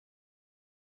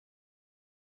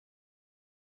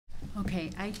Okay,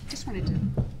 I just wanted to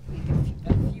make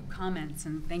a few comments,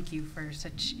 and thank you for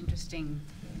such interesting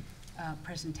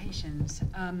presentations.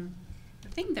 The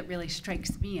thing that really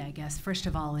strikes me, I guess, first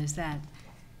of all, is that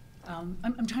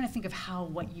I'm trying to think of how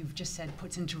what you've just said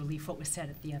puts into relief what was said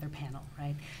at the other panel,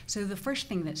 right? So the first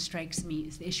thing that strikes me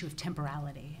is the issue of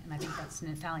temporality, and I think that's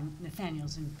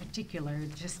Nathaniel's in particular,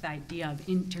 just the idea of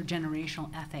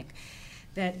intergenerational ethic,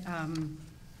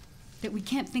 that we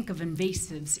can't think of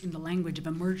invasives in the language of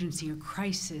emergency or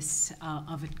crisis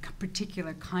of a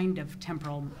particular kind of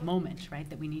temporal moment, right,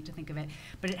 that we need to think of it.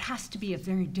 But it has to be a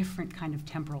very different kind of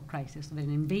temporal crisis. That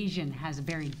an invasion has a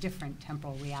very different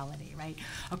temporal reality, right,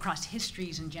 across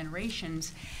histories and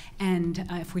generations. And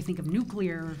if we think of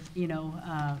nuclear,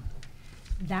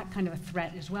 that kind of a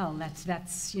threat as well. That's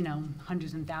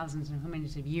hundreds and thousands and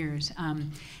millions of years.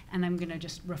 And I'm going to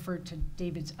just refer to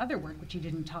David's other work, which he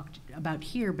didn't talk about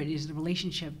here, but is the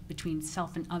relationship between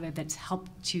self and other that's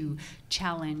helped to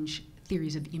challenge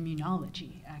theories of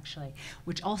immunology, actually,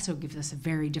 which also gives us a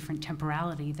very different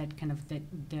temporality that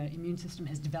the immune system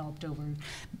has developed over,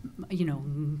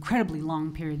 incredibly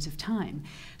long periods of time.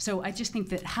 So I just think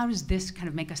that how does this kind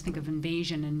of make us think of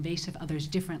invasion and invasive others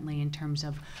differently in terms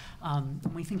of,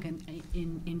 when we think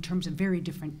in terms of very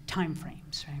different time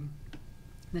frames, right?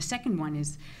 The second one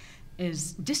is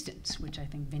distance, which I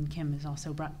think Vin Kim has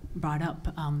also brought up,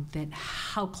 that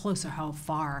how close or how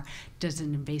far does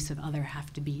an invasive other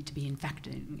have to be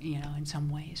infected, in some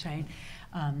ways, right?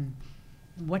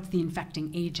 What's the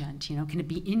infecting agent? Can it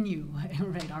be in you,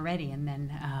 right, already, and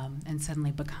then and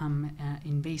suddenly become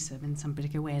invasive in some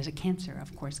particular way, as a cancer,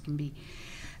 of course, can be.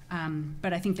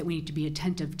 But I think that we need to be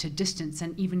attentive to distance,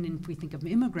 and even if we think of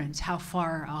immigrants, how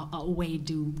far away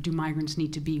do migrants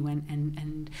need to be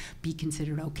and be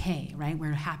considered okay, right?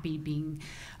 We're happy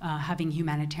having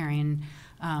humanitarian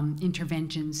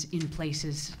interventions in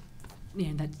places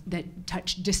that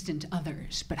touch distant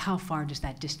others, but how far does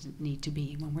that distance need to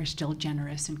be when we're still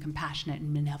generous and compassionate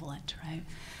and benevolent, right?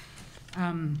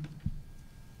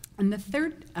 And the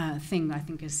third thing I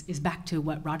think is back to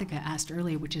what Radhika asked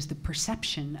earlier, which is the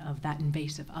perception of that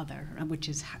invasive other, which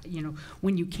is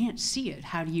when you can't see it,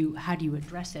 how do you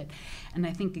address it? And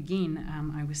I think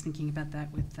again, I was thinking about that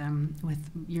with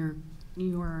your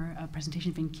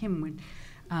presentation, Vin Kim,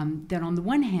 that on the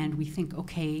one hand we think,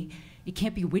 okay, it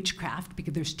can't be witchcraft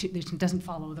because it doesn't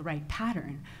follow the right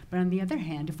pattern. But on the other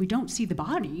hand, if we don't see the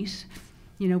bodies,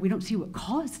 we don't see what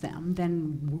caused them,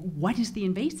 then what is the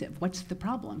invasive? What's the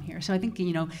problem here? So I think,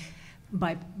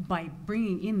 by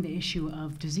bringing in the issue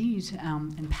of disease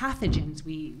and pathogens,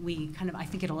 we kind of, I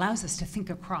think it allows us to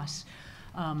think across,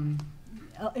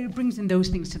 it brings in those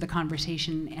things to the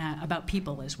conversation about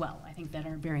people as well, I think that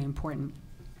are very important.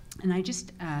 And I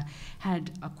just had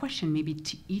a question maybe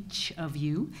to each of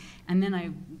you, and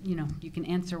then you can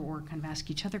answer or kind of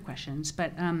ask each other questions.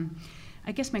 But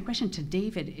I guess my question to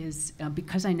David is,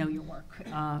 because I know your work,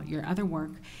 your other work,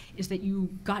 is that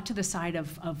you got to the side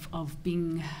of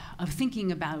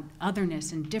thinking about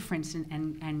otherness and difference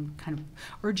and kind of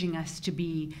urging us to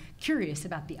be curious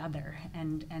about the other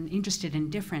and interested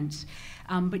in difference,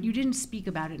 but you didn't speak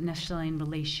about it necessarily in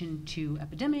relation to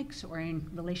epidemics or in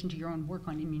relation to your own work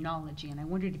on immunology. And I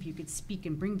wondered if you could speak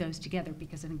and bring those together,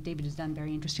 because I think David has done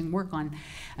very interesting work on,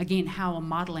 again, how a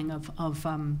modeling of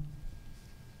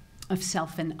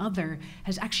self and other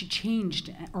has actually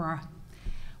changed, or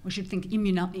we should think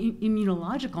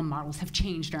immunological models have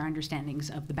changed our understandings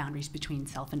of the boundaries between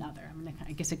self and other. I mean,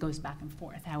 I guess it goes back and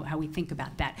forth, how we think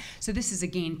about that. So this is,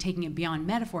 again, taking it beyond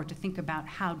metaphor to think about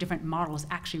how different models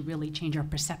actually really change our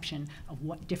perception of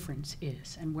what difference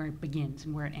is and where it begins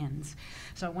and where it ends.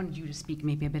 So I wanted you to speak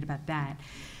maybe a bit about that.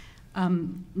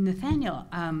 Nathaniel,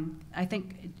 I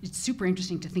think it's super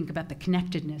interesting to think about the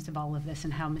connectedness of all of this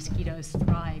and how mosquitoes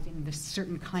thrive in the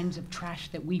certain kinds of trash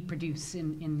that we produce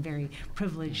in very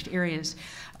privileged areas.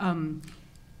 So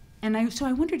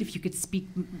I wondered if you could speak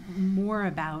more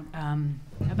about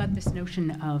this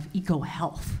notion of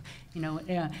eco-health,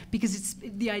 because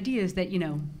the idea is that,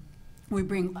 we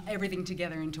bring everything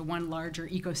together into one larger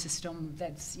ecosystem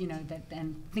that's,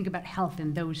 and think about health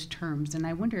in those terms. And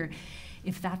I wonder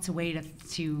if that's a way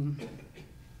to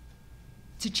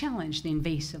challenge the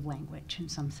invasive language in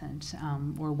some sense,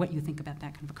 or what you think about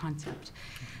that kind of a concept.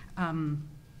 And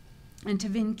to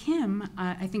Vin Kim,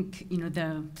 I think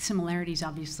the similarities,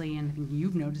 obviously, and I think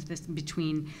you've noticed this,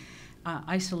 between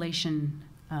isolation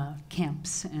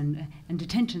camps and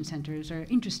detention centers are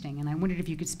interesting. And I wondered if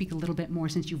you could speak a little bit more,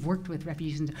 since you've worked with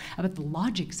refugees, about the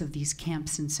logics of these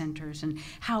camps and centers and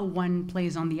how one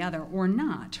plays on the other or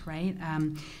not, right?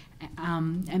 I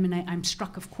mean, I'm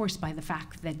struck, of course, by the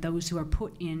fact that those who are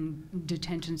put in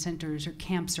detention centers or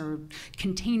camps or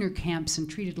container camps and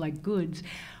treated like goods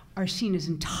are seen as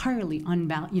entirely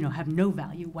have no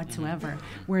value whatsoever,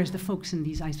 whereas the folks in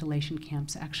these isolation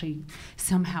camps actually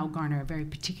somehow garner a very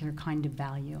particular kind of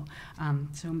value.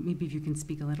 So maybe if you can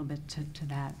speak a little bit to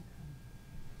that.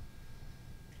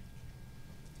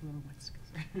 Go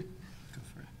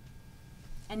for it.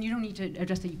 And you don't need to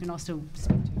address that. You can also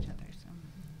speak to each other. So.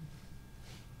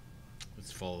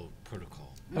 Let's follow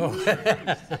protocol. Oh,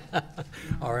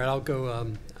 all right. I'll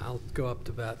go up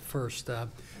to bat first.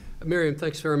 Miriam,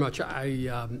 thanks very much.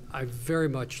 I very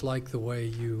much like the way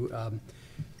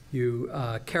you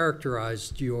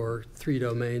characterized your three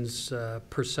domains: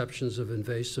 perceptions of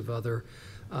invasive other,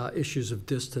 issues of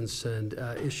distance, and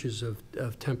issues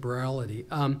of temporality.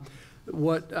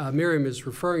 What Miriam is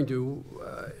referring to,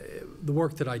 the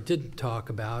work that I didn't talk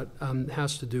about,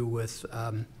 has to do with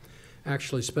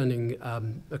actually spending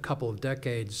a couple of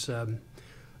decades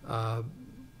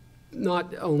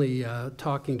not only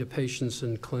talking to patients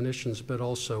and clinicians, but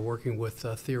also working with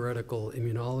theoretical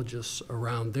immunologists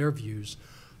around their views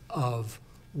of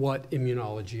what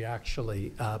immunology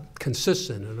actually consists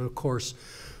in. And of course,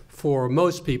 for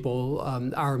most people,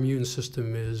 our immune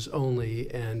system is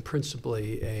only and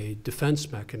principally a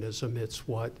defense mechanism. It's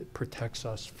what protects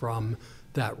us from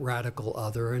that radical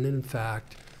other. And in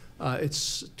fact,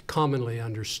 it's commonly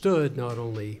understood not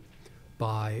only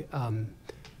by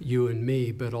you and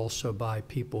me, but also by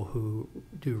people who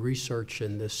do research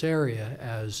in this area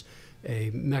as a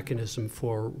mechanism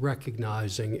for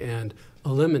recognizing and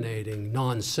eliminating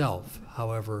non-self,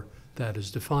 however that is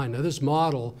defined. Now, this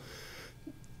model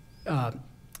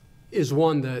is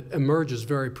one that emerges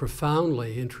very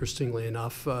profoundly, interestingly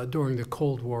enough, during the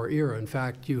Cold War era. In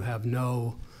fact, you have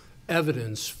no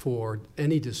evidence for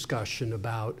any discussion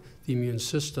about the immune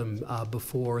system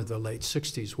before the late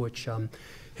 60s, which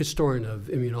historian of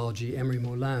immunology Emery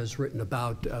Moulin has written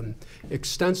about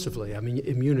extensively. I mean,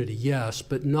 immunity, yes,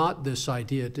 but not this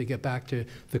idea, to get back to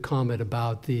the comment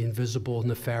about the invisible,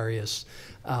 nefarious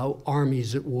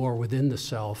armies at war within the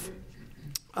self.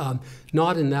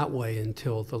 Not in that way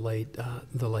until the late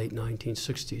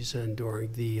 1960s and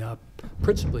during the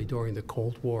principally during the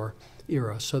Cold War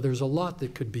era. So there's a lot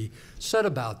that could be said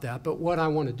about that. But what I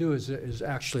want to do is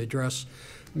actually address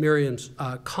Miriam's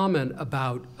comment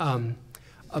about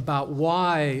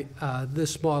why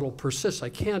this model persists. I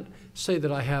can't say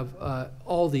that I have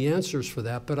all the answers for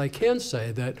that, but I can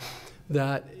say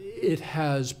that it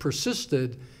has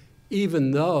persisted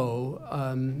even though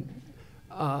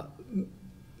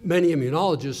many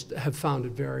immunologists have found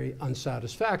it very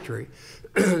unsatisfactory.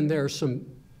 And there are some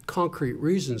concrete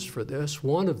reasons for this.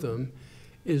 One of them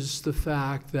is the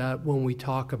fact that when we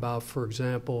talk about, for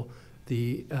example,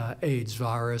 the AIDS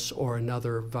virus or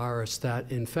another virus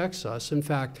that infects us, in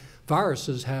fact,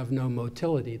 viruses have no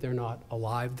motility. They're not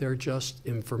alive. They're just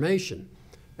information.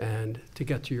 And to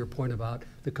get to your point about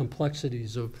the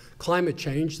complexities of climate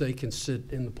change, they can sit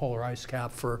in the polar ice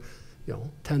cap for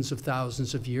tens of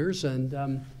thousands of years, and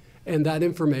that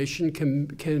information can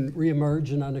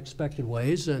reemerge in unexpected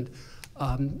ways, and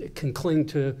it can cling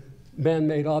to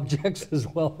man-made objects as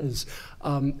well as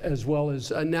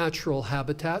natural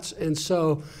habitats. And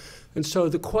so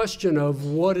the question of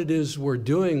what it is we're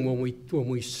doing when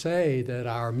we say that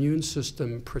our immune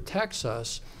system protects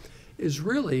us is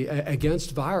really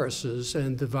against viruses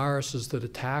and the viruses that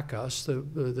attack us,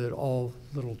 that all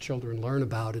little children learn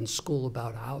about in school,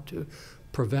 about how to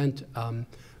prevent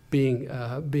being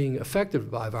affected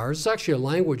by viruses. It's actually a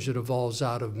language that evolves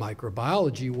out of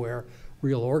microbiology, where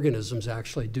real organisms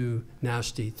actually do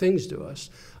nasty things to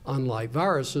us, unlike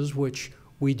viruses, which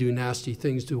we do nasty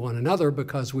things to one another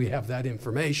because we have that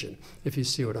information, if you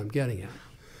see what I'm getting at.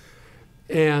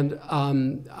 And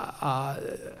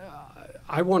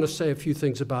I want to say a few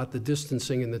things about the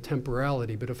distancing and the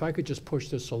temporality, but if I could just push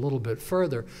this a little bit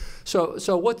further. So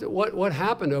what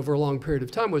happened over a long period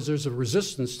of time was there's a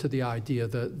resistance to the idea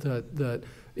that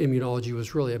immunology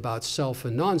was really about self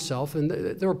and non-self, and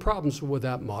there were problems with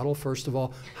that model. First of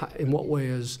all, in what way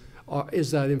is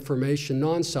that information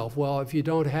non-self? Well, if you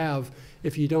don't have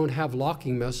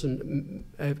locking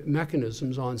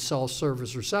mechanisms on cell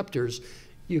surface receptors,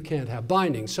 you can't have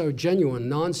binding. So genuine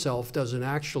non-self doesn't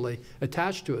actually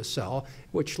attach to a cell,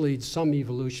 which leads some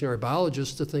evolutionary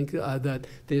biologists to think that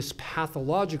this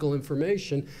pathological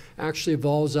information actually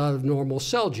evolves out of normal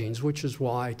cell genes, which is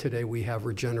why today we have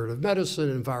regenerative medicine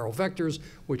and viral vectors,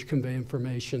 which convey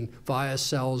information via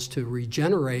cells to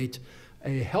regenerate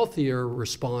a healthier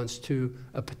response to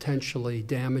a potentially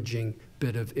damaging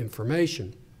bit of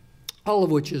information. All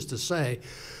of which is to say,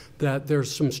 that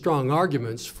there's some strong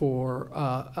arguments for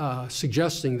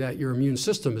suggesting that your immune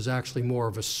system is actually more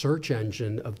of a search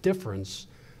engine of difference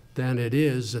than it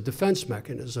is a defense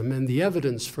mechanism. And the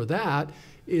evidence for that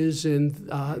is in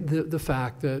the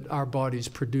fact that our bodies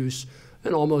produce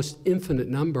an almost infinite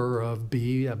number of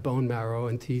bone marrow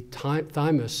and T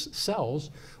thymus cells,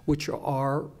 which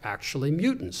are actually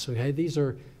mutants. Okay,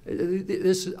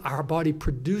 our body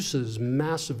produces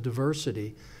massive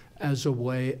diversity as a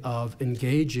way of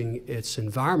engaging its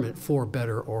environment for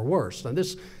better or worse. Now,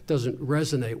 this doesn't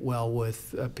resonate well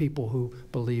with people who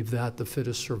believe that the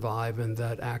fittest survive and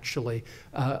that actually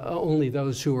only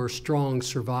those who are strong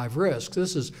survive risk.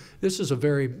 This is a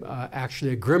very,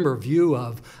 actually a grimmer view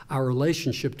of our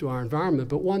relationship to our environment,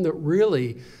 but one that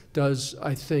really does,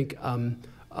 I think,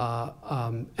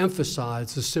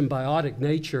 emphasize the symbiotic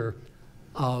nature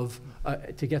of,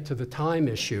 to get to the time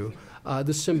issue,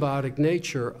 the symbiotic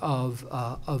nature of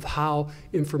how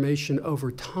information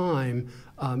over time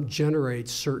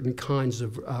generates certain kinds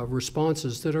of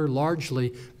responses that are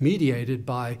largely mediated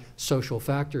by social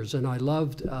factors. And I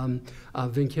loved,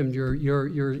 Vinkim,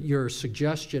 your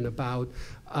suggestion about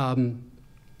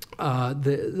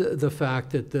the fact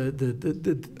that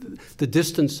the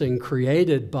distancing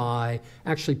created by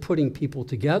actually putting people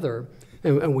together.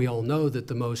 And we all know that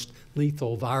the most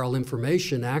lethal viral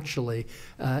information actually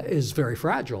is very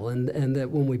fragile, and that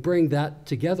when we bring that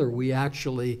together, we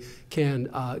actually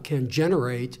can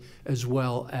generate as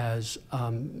well as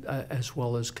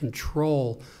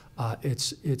control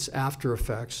its after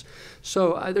effects.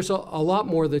 So there's a lot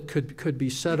more that could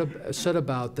be said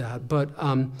about that, but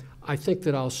I think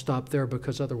that I'll stop there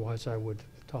because otherwise I would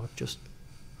talk just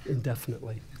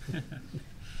indefinitely.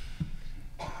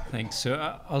 Thanks. So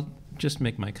I'll just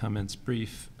make my comments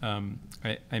brief.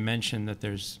 I mentioned that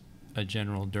there's a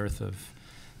general dearth of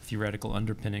theoretical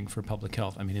underpinning for public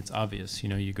health. I mean, it's obvious. You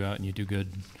know, you go out and you do good,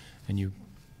 and you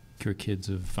cure kids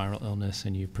of viral illness,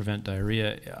 and you prevent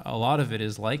diarrhea. A lot of it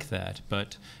is like that,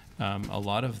 but a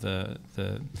lot of the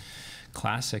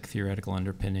classic theoretical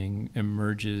underpinning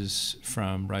emerges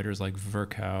from writers like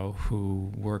Virchow,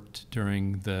 who worked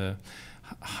during the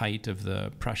height of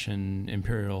the Prussian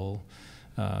imperial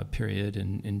period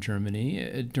in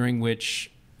Germany, during which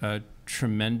a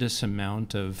tremendous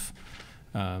amount of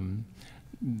the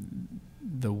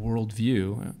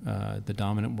worldview, the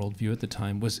dominant worldview at the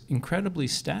time, was incredibly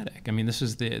static. I mean, this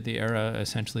is the era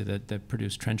essentially that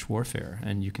produced trench warfare,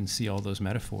 and you can see all those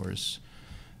metaphors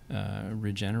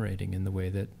regenerating in the way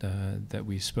that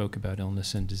we spoke about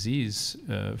illness and disease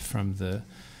from the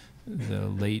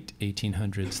late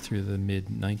 1800s through the mid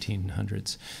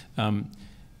 1900s.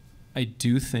 I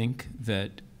do think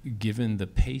that given the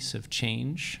pace of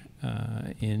change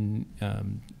in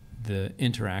the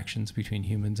interactions between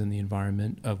humans and the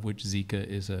environment, of which Zika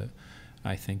is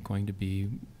I think, going to be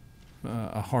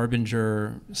a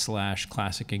harbinger /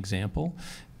 classic example,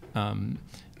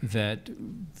 that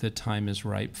the time is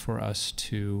ripe for us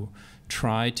to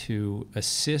try to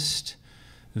assist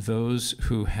those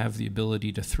who have the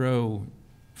ability to throw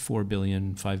 $4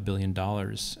 billion, $5 billion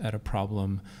at a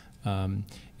problem.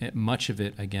 Much of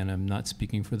it, again, I'm not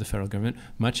speaking for the federal government,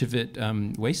 much of it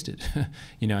wasted.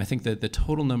 You know, I think that the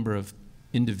total number of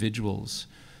individuals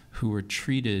who were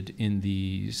treated in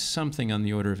the something on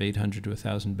the order of 800 to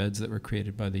 1,000 beds that were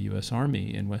created by the U.S.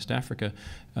 Army in West Africa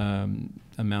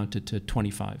amounted to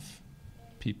 25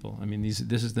 people. I mean,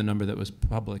 this is the number that was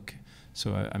public,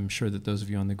 so I'm sure that those of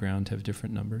you on the ground have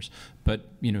different numbers. But,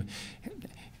 you know,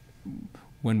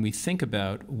 when we think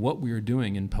about what we are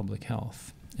doing in public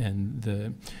health, and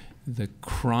the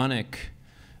chronic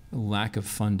lack of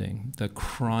funding, the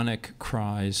chronic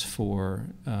cries for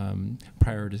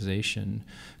prioritization,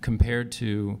 compared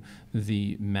to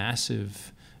the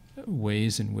massive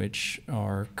ways in which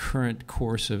our current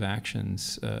course of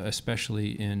actions,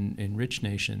 especially in rich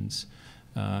nations,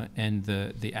 and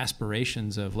the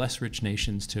aspirations of less rich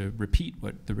nations to repeat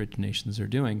what the rich nations are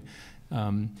doing,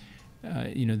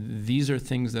 you know, these are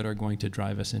things that are going to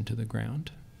drive us into the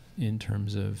ground in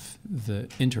terms of the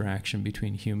interaction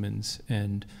between humans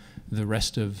and the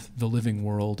rest of the living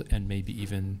world, and maybe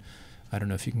even, I don't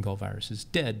know if you can call viruses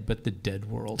dead, but the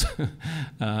dead world,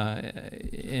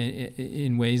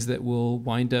 in ways that will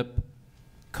wind up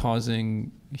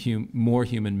causing more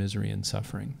human misery and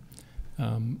suffering.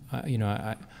 You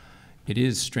know, it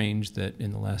is strange that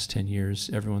in the last 10 years,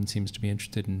 everyone seems to be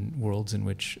interested in worlds in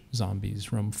which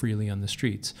zombies roam freely on the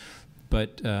streets,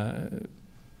 but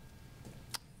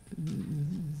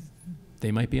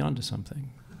they might be onto something.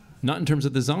 Not in terms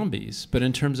of the zombies, but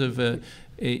in terms of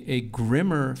a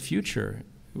grimmer future.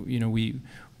 You know,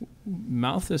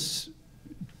 Malthus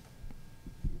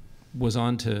was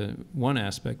on to one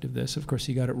aspect of this. Of course,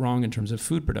 he got it wrong in terms of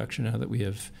food production now that we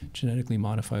have genetically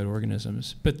modified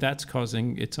organisms. But that's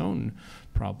causing its own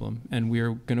problem. And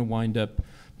we're going to wind up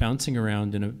bouncing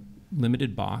around in a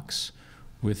limited box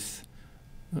with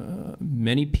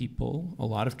many people, a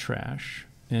lot of trash,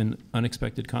 and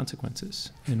unexpected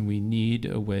consequences. And we need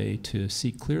a way to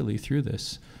see clearly through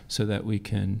this so that we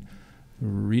can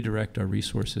redirect our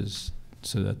resources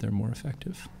so that they're more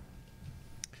effective.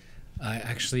 I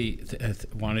actually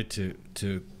wanted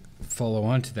to follow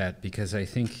on to that, because I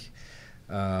think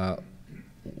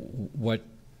what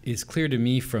is clear to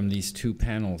me from these two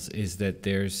panels is that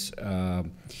there's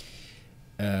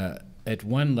at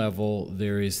one level,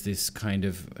 there is this kind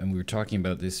of, and we were talking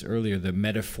about this earlier, the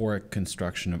metaphoric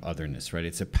construction of otherness, right?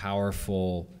 It's a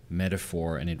powerful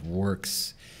metaphor, and it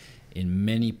works in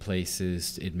many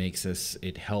places.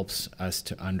 It helps us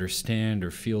to understand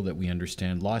or feel that we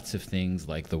understand lots of things,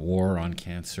 like the war on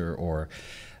cancer, or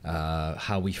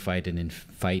how we fight an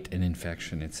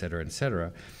infection, et cetera, et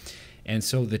cetera. And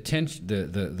so the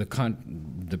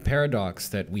paradox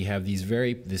that we have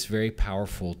this very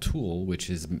powerful tool,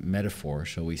 which is metaphor,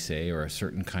 shall we say, or a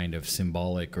certain kind of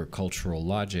symbolic or cultural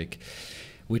logic,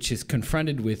 which is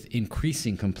confronted with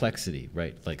increasing complexity,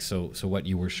 right? Like so what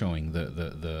you were showing,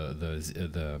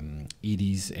 the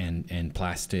EDs and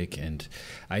plastic, and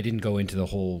I didn't go into the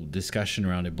whole discussion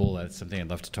around Ebola. That's something I'd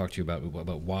love to talk to you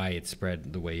about why it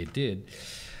spread the way it did.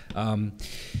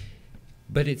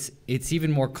 But it's even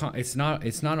more. It's not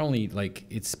only like,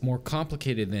 it's more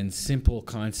complicated than simple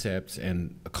concepts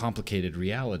and a complicated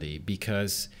reality,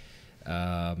 because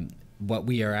what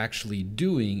we are actually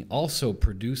doing also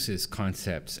produces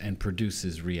concepts and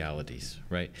produces realities,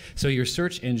 right? So your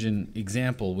search engine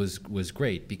example was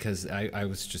great, because I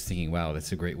was just thinking, wow,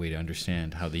 that's a great way to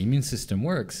understand how the immune system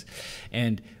works.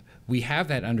 And we have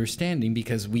that understanding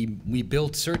because we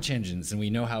built search engines and we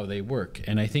know how they work.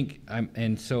 And I think,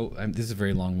 this is a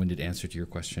very long-winded answer to your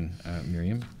question,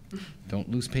 Miriam. Don't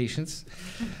lose patience.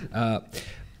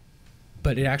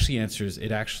 But it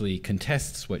actually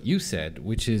contests what you said,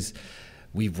 which is,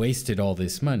 we've wasted all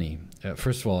this money.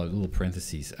 First of all, a little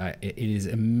parentheses. It is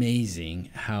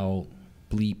amazing how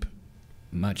bleep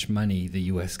much money the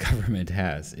U.S. government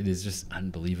has. It is just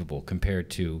unbelievable compared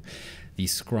to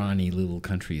these scrawny little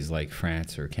countries like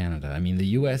France or Canada. I mean, the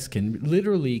U.S. can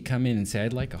literally come in and say,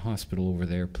 I'd like a hospital over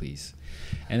there, please.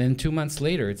 And then 2 months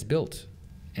later, it's built.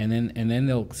 And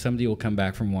then somebody will come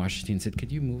back from Washington and say,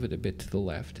 could you move it a bit to the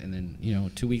left? And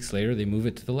then, 2 weeks later, they move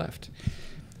it to the left.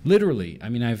 Literally. I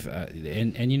mean,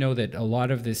 and you know that a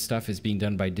lot of this stuff is being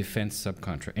done by defense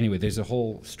subcontract. Anyway, there's a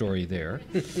whole story there.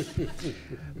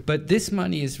 But this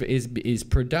money is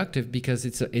productive because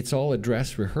it's all a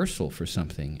dress rehearsal for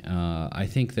something. I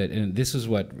think that, and this is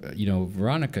what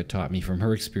Veronica taught me from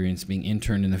her experience being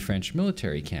interned in the French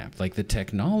military camp. Like, the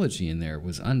technology in there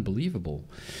was unbelievable.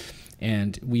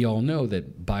 And we all know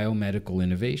that biomedical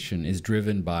innovation is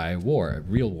driven by war,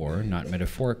 real war, not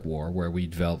metaphoric war, where we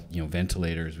developed,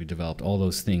 ventilators, we developed all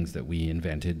those things that we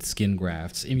invented, skin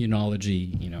grafts,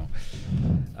 immunology,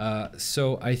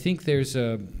 So I think there's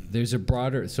a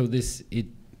broader,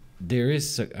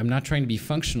 I'm not trying to be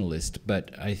functionalist, but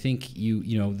I think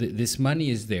this money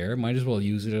is there, might as well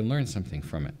use it and learn something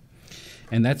from it.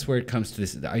 And that's where it comes to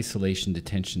the isolation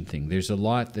detention thing. There's a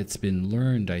lot that's been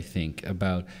learned, I think,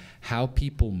 about how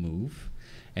people move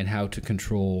and how to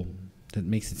control, that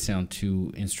makes it sound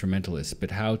too instrumentalist,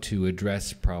 but how to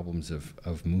address problems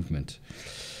of movement.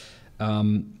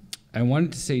 I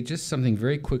wanted to say just something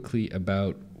very quickly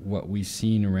about what we've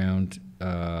seen around,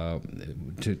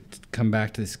 to come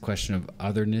back to this question of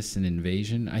otherness and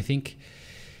invasion. I think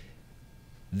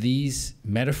these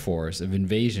metaphors of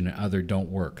invasion and other don't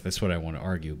work. That's what I want to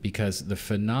argue, because the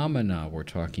phenomena we're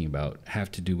talking about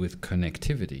have to do with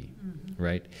connectivity,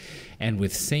 right? And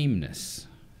with sameness,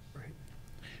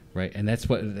 right? And that's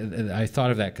what, I thought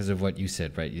of that because of what you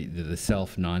said, right? The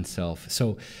self, non-self.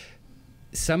 So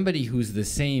somebody who's the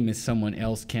same as someone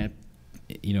else can't,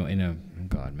 in a,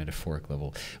 metaphoric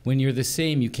level. When you're the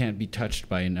same, you can't be touched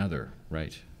by another,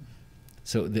 right?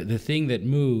 So the thing that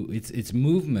it's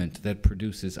movement that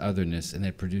produces otherness and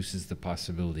that produces the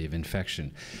possibility of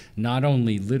infection, not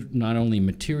only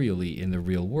materially in the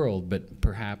real world, but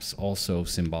perhaps also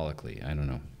symbolically. I don't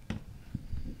know.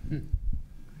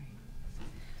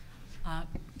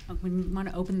 We want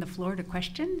to open the floor to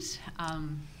questions.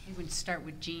 We would start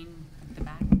with Jean at the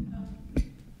back.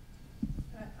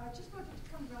 I just wanted to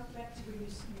come right back to where you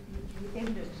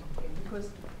ended,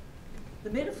 because the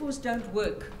metaphors don't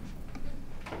work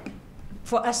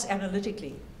for us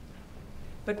analytically,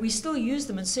 but we still use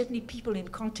them, and certainly people in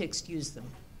context use them.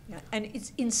 Yeah. And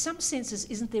it's, in some senses,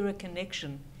 isn't there a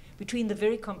connection between the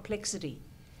very complexity,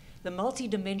 the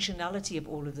multidimensionality of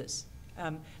all of this,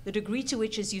 the degree to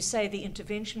which, as you say, the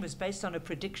intervention was based on a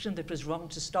prediction that was wrong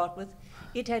to start with.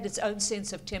 It had its own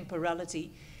sense of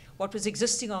temporality. What was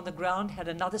existing on the ground had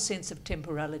another sense of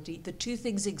temporality. The two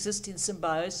things exist in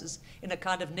symbiosis, in a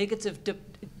kind of negative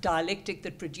dialectic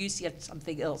that produce yet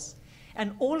something else.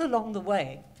 And all along the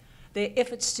way, there are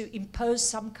efforts to impose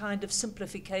some kind of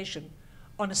simplification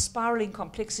on a spiraling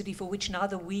complexity for which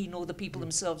neither we nor the people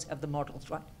themselves have the models,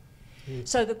 right?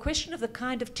 So the question of the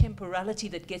kind of temporality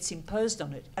that gets imposed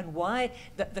on it, and why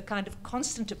the kind of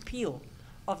constant appeal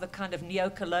of the kind of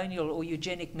neo-colonial or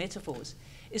eugenic metaphors,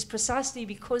 is precisely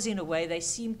because, in a way, they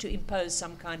seem to impose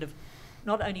some kind of,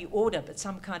 not only order, but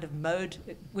some kind of mode,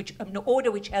 an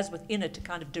order which has within it a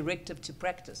kind of directive to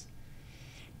practice.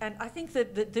 And I think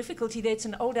that the difficulty there, it's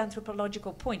an old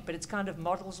anthropological point, but it's kind of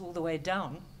models all the way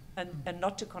down, and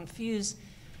not to confuse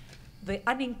the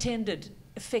unintended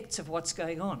effects of what's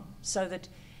going on. So that,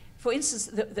 for instance,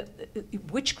 the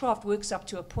witchcraft works up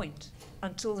to a point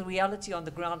until the reality on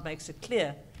the ground makes it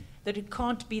clear that it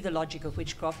can't be the logic of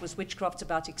witchcraft, because witchcraft's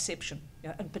about exception,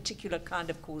 and particular kind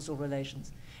of causal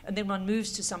relations. And then one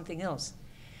moves to something else.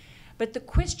 But the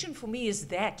question for me is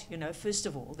that, first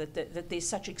of all, that there's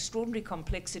such extraordinary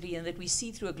complexity, and that we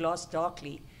see through a glass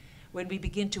darkly when we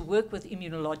begin to work with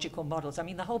immunological models. I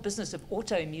mean, the whole business of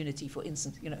autoimmunity, for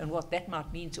instance, and what that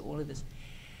might mean to all of this.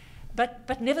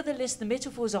 But nevertheless, the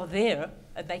metaphors are there,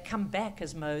 and they come back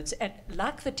as modes, and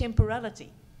like the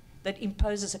temporality that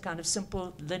imposes a kind of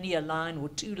simple linear line or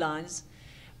two lines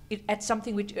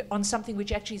on something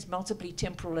which actually is multiply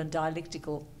temporal and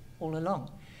dialectical all along.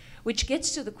 Which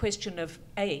gets to the question of,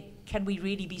 A, can we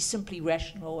really be simply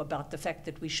rational about the fact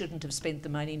that we shouldn't have spent the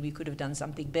money and we could have done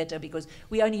something better, because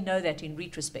we only know that in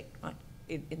retrospect, right,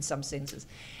 in some senses.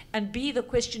 And B, the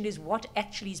question is, what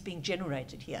actually is being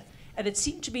generated here? And it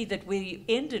seemed to me that where you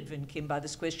ended, Vin Kim, by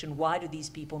this question, why do these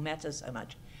people matter so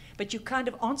much? But you kind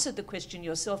of answered the question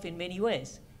yourself in many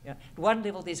ways. At one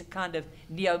level, there's a kind of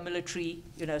neo-military,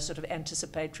 sort of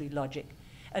anticipatory logic.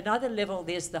 Another level,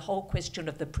 there's the whole question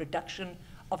of the production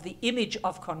of the image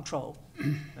of control.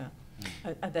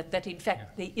 That in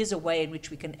fact there is a way in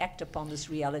which we can act upon this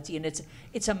reality, and it's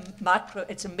a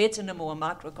metonym or a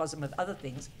microcosm of other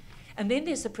things. And then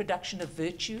there's the production of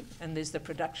virtue, and there's the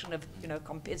production of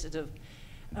competitive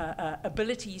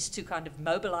abilities to kind of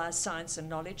mobilize science and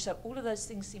knowledge. So all of those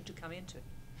things seem to come into it.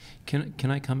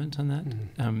 Can I comment on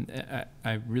that?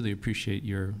 I really appreciate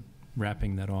your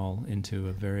wrapping that all into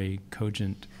a very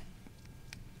cogent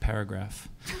paragraph.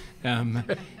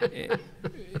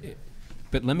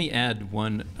 But let me add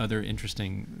one other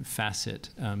interesting facet.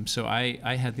 So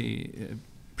I had the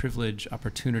privilege,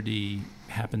 opportunity,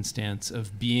 happenstance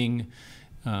of being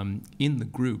in the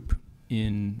group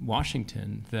in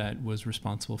Washington that was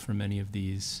responsible for many of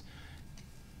these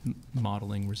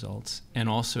modeling results, and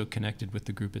also connected with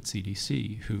the group at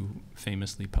CDC, who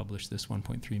famously published this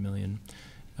 1.1 to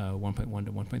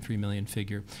 1.3 million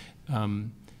figure.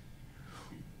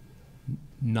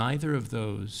 Neither of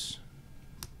those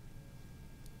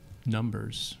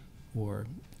numbers or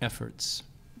efforts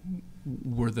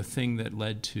were the thing that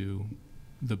led to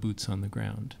the boots on the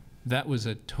ground. That was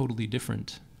a totally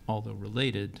different, although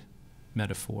related,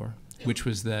 metaphor, which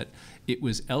was that it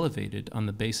was elevated on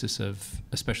the basis of,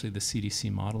 especially the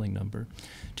CDC modeling number,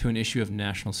 to an issue of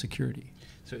national security.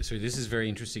 So this is very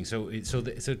interesting. So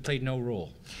it played no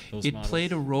role. It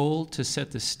played a role to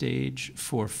set the stage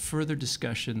for further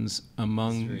discussions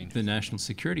among the national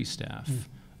security staff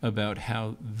about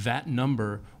how that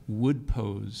number would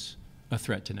pose a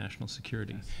threat to national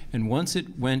security. Yes. And once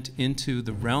it went into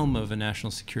the realm of a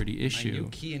national security issue, my new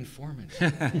key informant,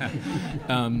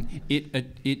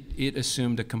 it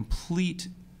assumed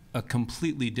a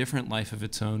completely different life of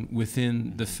its own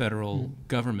within the federal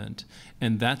government,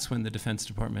 and that's when the Defense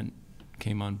Department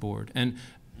came on board. And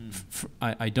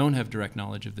I don't have direct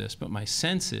knowledge of this, but my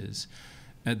sense is,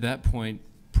 at that point,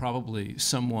 probably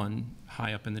someone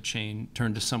high up in the chain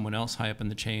turned to someone else high up in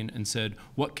the chain and said,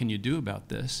 what can you do about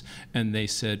this? And they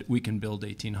said, we can build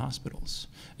 18 hospitals,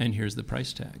 and here's the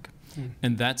price tag.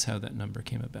 And that's how that number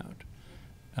came about.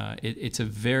 It's a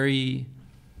very,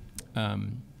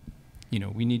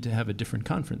 we need to have a different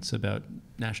conference about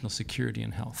national security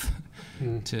and health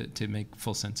to make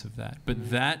full sense of that. But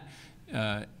that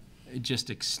just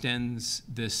extends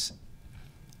this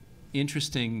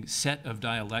interesting set of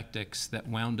dialectics that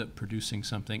wound up producing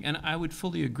something. And I would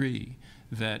fully agree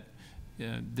that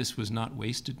this was not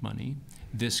wasted money.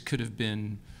 This could have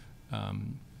been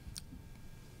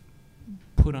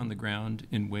put on the ground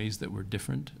in ways that were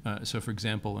different. So for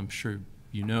example, I'm sure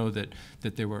You know that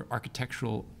there were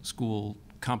architectural school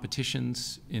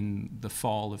competitions in the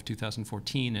fall of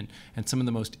 2014, and some of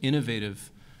the most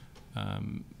innovative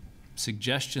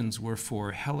suggestions were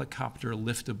for helicopter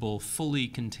liftable, fully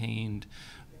contained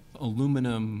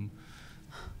aluminum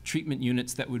treatment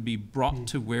units that would be brought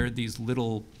to where these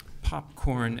little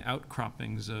popcorn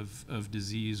outcroppings of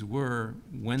disease were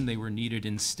when they were needed,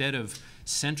 instead of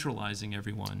centralizing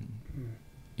everyone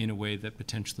in a way that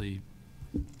potentially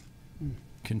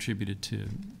contributed to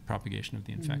propagation of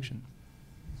the infection.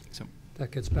 So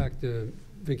that gets back to,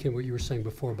 Vicky, what you were saying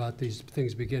before about these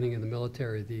things beginning in the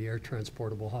military, the air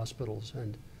transportable hospitals,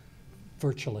 and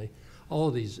virtually all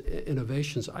of these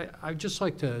innovations. I'd just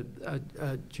like to,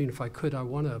 Gene, if I could, I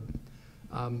want to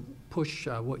push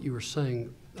what you were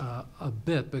saying a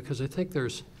bit, because I think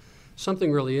there's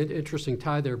something really interesting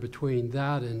tied there between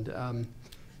that and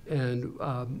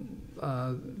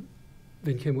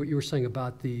Vin Kim, what you were saying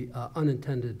about the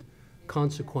unintended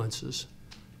consequences,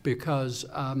 because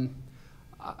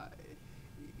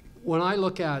when I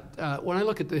look at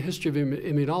the history of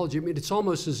immunology, I mean, it's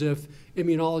almost as if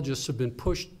immunologists have been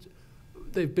pushed.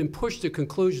 They've been pushed to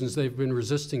conclusions they've been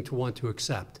resisting to want to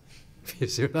accept. You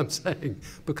see what I'm saying?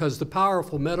 Because the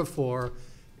powerful metaphor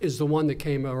is the one that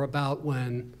came about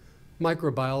when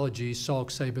microbiology,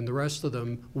 Salk, Sabin, the rest of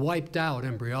them wiped out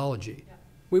embryology. Yeah.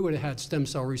 We would have had stem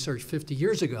cell research 50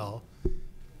 years ago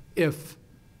if,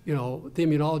 you know, the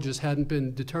immunologists hadn't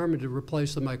been determined to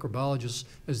replace the microbiologists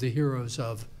as the heroes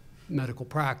of medical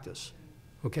practice.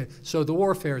 Okay, so the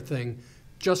warfare thing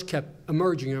just kept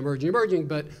emerging,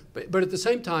 but at the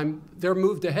same time, they're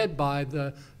moved ahead by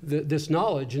this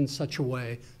knowledge in such a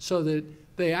way so that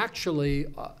they actually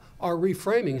are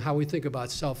reframing how we think about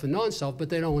self and non-self, but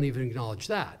they don't even acknowledge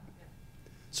that.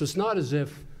 So it's not as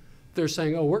if they're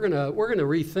saying, oh, we're gonna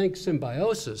rethink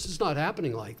symbiosis. It's not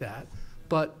happening like that.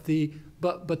 But the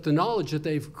knowledge that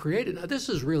they've created, now this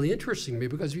is really interesting to me,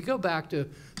 because if you go back to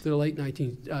the late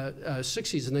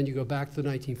 1960s and then you go back to the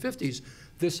 1950s,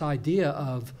 this idea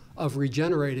of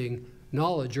regenerating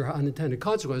knowledge or unintended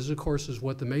consequences, of course, is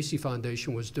what the Macy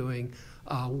Foundation was doing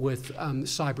with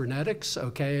cybernetics.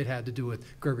 Okay, it had to do with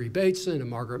Gregory Bateson and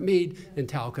Margaret Mead and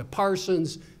Talcott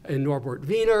Parsons and Norbert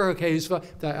Wiener. Okay, so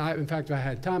in fact, if I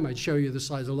had time, I'd show you the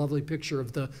slides, a lovely picture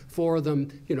of the four of them,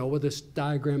 you know, with this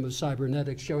diagram of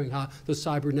cybernetics showing how the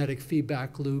cybernetic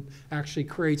feedback loop actually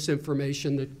creates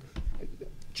information that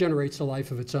generates a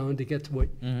life of its own to get to what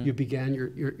you began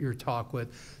your talk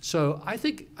with. So I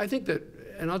think that,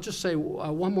 and I'll just say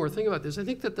one more thing about this. I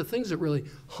think that the things that really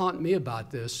haunt me about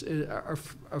this are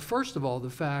first of all, the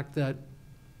fact that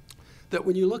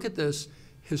when you look at this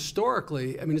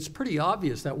historically, I mean, it's pretty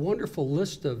obvious, that wonderful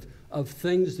list of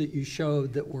things that you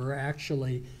showed that were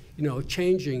actually, you know,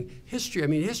 changing history. I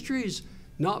mean, history is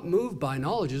not moved by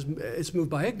knowledge, it's moved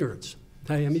by ignorance.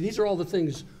 Okay? I mean, these are all the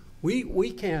things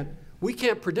we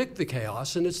can't predict the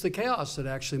chaos, and it's the chaos that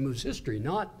actually moves history,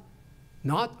 not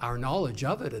our knowledge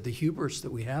of it, or the hubris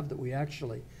that we have that we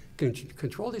actually can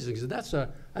control these things. And that's, I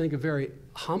think, a very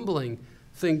humbling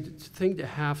thing to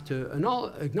have to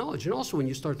acknowledge. And also, when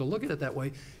you start to look at it that way,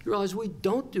 you realize we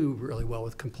don't do really well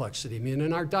with complexity. I mean,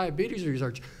 in our diabetes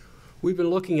research, we've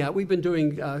been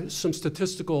doing some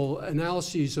statistical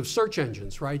analyses of search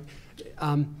engines, right?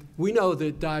 We know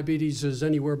that diabetes is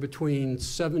anywhere between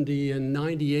 70 and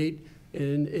 98.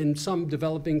 In some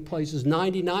developing places,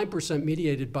 99%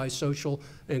 mediated by social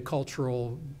and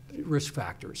cultural risk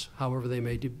factors, however they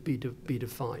may be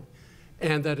defined.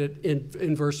 And that it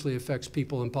inversely affects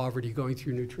people in poverty going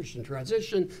through nutrition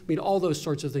transition. I mean, all those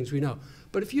sorts of things we know.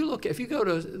 But if you go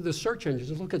to the search engines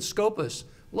and look at Scopus,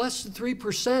 less than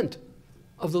 3%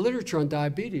 of the literature on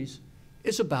diabetes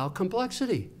is about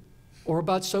complexity or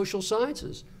about social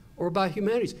sciences or about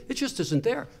humanities. It just isn't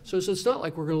there. So it's not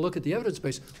like we're going to look at the evidence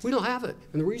base. We don't have it.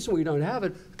 And the reason we don't have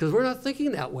it, because we're not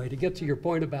thinking that way, to get to your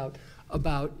point about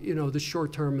you know, the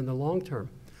short term and the long term.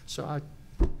 So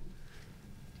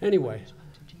anyway.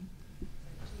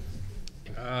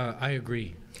 I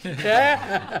agree. There's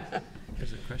a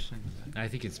question. I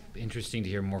think it's interesting to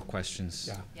hear more questions.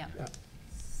 Yeah. So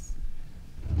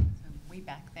way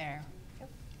back there.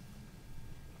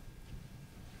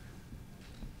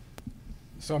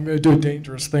 So I'm going to do a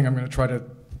dangerous thing. I'm going to try to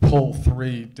pull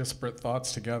three disparate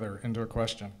thoughts together into a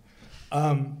question.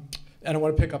 And I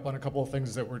want to pick up on a couple of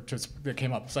things that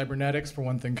came up. Cybernetics, for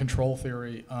one thing, control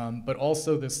theory, but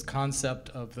also this concept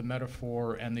of the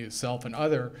metaphor and the self and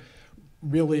other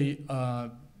really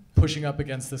pushing up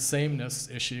against the sameness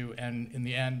issue, and in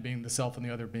the end being the self and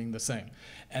the other being the same.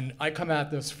 And I come at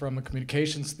this from a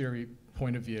communications theory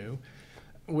point of view.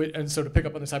 And so to pick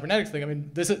up on the cybernetics thing, I mean,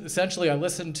 this is essentially, I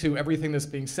listen to everything that's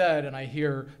being said and I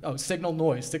hear, oh, signal,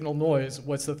 noise,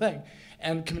 what's the thing?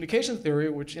 And communication theory,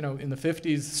 which, you know, in the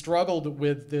 50s struggled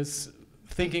with this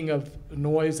thinking of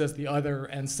noise as the other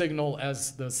and signal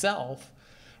as the self,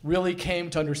 really came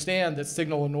to understand that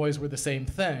signal and noise were the same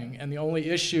thing. And the only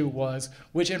issue was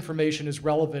which information is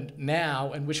relevant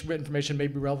now and which information may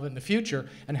be relevant in the future,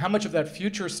 and how much of that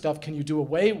future stuff can you do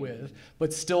away with,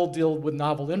 but still deal with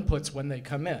novel inputs when they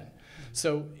come in.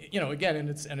 So, you know, again, and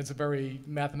it's a very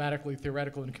mathematically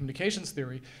theoretical in communications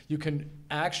theory, you can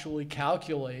actually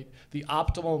calculate the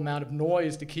optimal amount of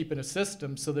noise to keep in a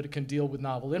system so that it can deal with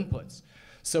novel inputs.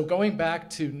 So going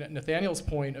back to Nathaniel's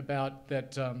point about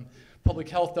that public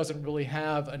health doesn't really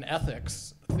have an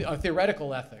ethics, a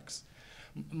theoretical ethics.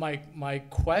 My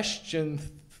question,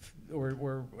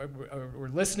 or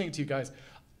listening to you guys,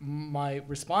 my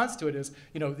response to it is,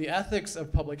 you know, the ethics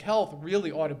of public health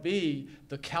really ought to be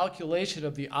the calculation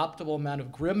of the optimal amount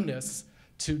of grimness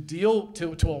to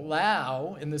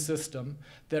allow in the system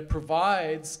that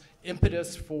provides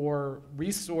impetus for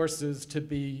resources to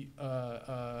be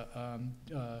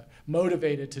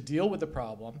motivated to deal with the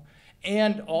problem,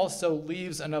 and also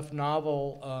leaves enough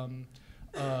novel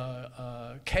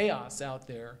chaos out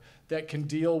there that can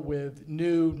deal with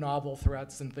new novel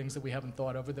threats and things that we haven't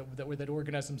thought of, that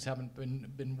organisms haven't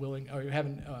been willing, or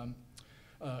haven't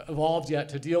evolved yet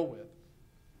to deal with.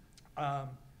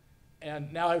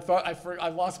 And now I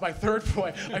lost my third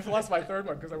point. I've lost my third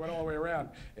one because I went all the way around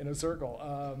in a circle.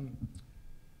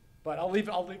 But I'll leave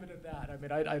it at that. I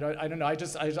mean, I don't know. I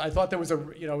thought there was a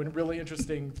really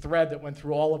interesting thread that went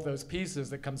through all of those pieces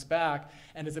that comes back,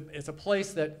 and it's a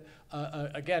place that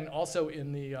again also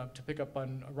in the to pick up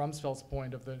on Rumsfeld's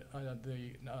point of the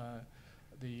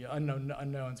unknown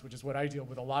unknowns, which is what I deal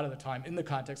with a lot of the time in the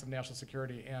context of national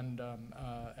security and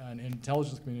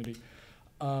intelligence community.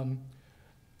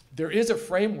 There is a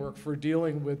framework for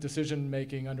dealing with decision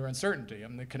making under uncertainty. I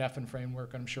mean, the Kneffin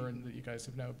framework, I'm sure that you guys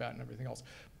have known about, and everything else.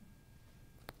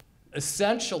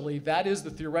 Essentially, that is the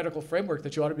theoretical framework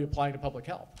that you ought to be applying to public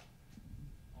health.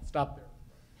 I'll stop there.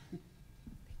 Thank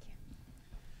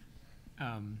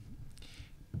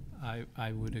you.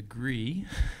 I would agree,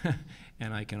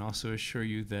 and I can also assure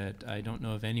you that I don't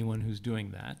know of anyone who's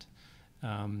doing that.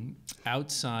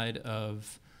 Outside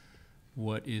of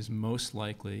what is most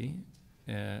likely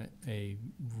a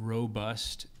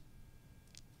robust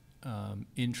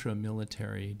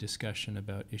intramilitary discussion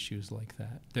about issues like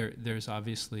that. There's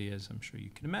obviously, as I'm sure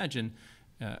you can imagine,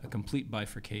 a complete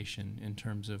bifurcation in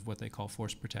terms of what they call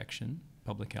force protection,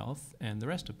 public health, and the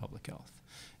rest of public health.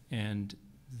 And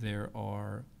there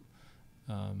are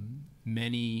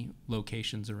many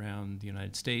locations around the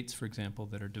United States, for example,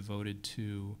 that are devoted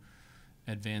to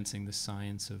advancing the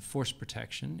science of force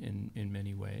protection in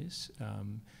many ways.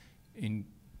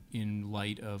 In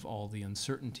light of all the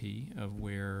uncertainty of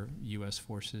where U.S.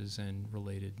 forces and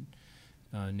related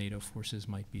NATO forces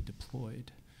might be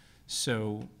deployed.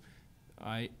 So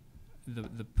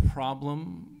the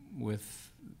problem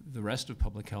with the rest of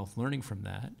public health learning from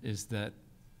that is that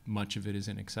much of it is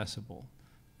inaccessible.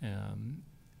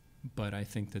 But I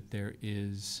think that there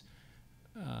is,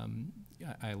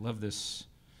 I love this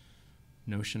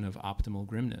notion of optimal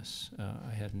grimness.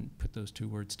 I hadn't put those two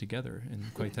words together in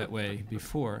quite that way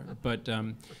before, but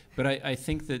I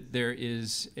think that there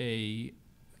is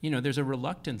there's a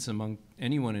reluctance among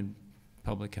anyone in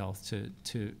public health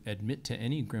to admit to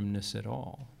any grimness at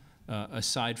all,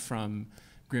 aside from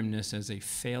grimness as a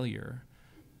failure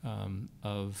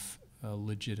of a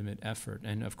legitimate effort.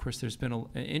 And of course, there's been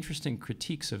interesting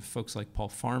critiques of folks like Paul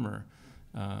Farmer,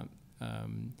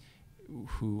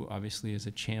 who obviously is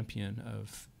a champion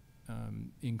of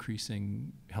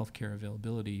increasing healthcare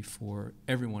availability for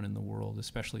everyone in the world,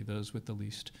 especially those with the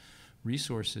least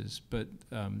resources. But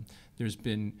there's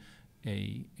been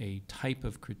a type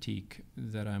of critique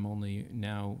that I'm only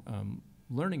now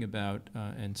learning about,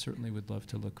 and certainly would love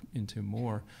to look into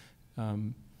more,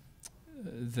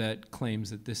 that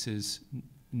claims that this is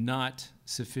not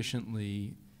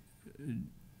sufficiently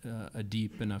a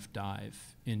deep enough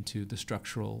dive into the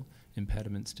structural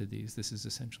impediments to these. This is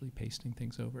essentially pasting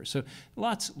things over. So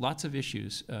lots of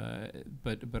issues,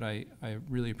 but I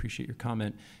really appreciate your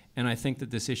comment. And I think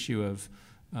that this issue of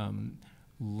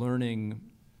learning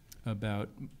about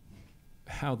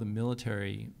how the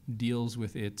military deals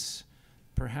with its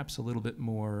perhaps a little bit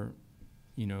more,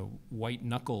 white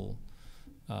knuckle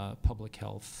public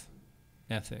health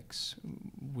ethics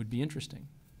would be interesting,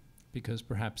 because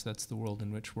perhaps that's the world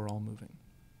in which we're all moving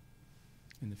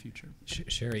in the future.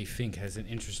 Sherry Fink has an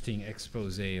interesting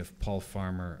expose of Paul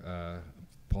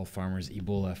Paul Farmer's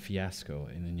Ebola fiasco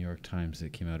in the New York Times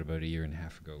that came out about a year and a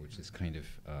half ago, which is kind of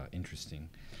interesting.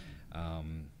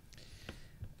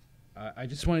 I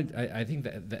just wanted, I think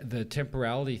that the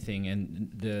temporality thing and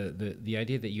the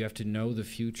idea that you have to know the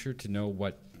future to know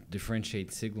what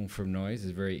differentiates signal from noise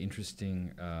is a very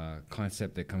interesting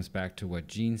concept that comes back to what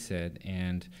Jean said.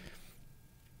 And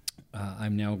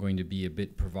I'm now going to be a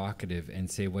bit provocative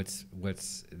and say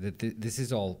this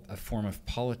is all a form of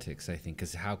politics, I think,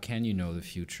 because how can you know the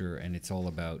future? And it's all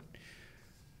about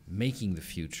making the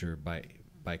future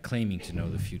by claiming to know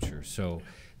the future. So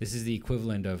this is the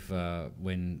equivalent of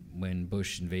when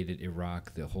Bush invaded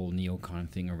Iraq, the whole neocon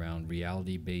thing around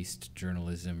reality-based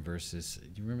journalism versus,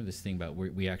 do you remember this thing about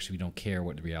we actually don't care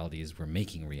what the reality is, we're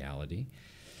making reality?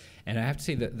 And I have to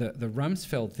say that the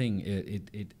Rumsfeld thing,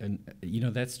 you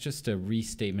know, that's just a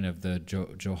restatement of the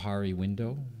Johari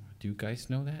window. Do you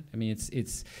guys know that? I mean,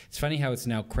 it's funny how it's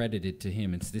now credited to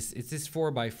him. It's this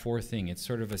 4x4 thing. It's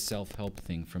sort of a self-help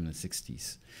thing from the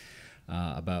 60s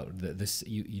about this.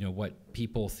 You know what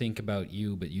people think about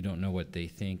you, but you don't know what they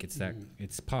think. It's that.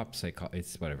 It's pop psycho.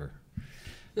 It's whatever.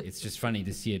 It's just funny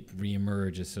to see it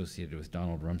reemerge associated with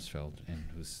Donald Rumsfeld, and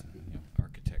who's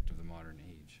architect of the modern age.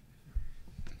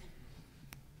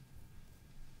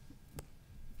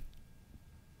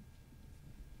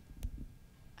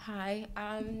 Hi.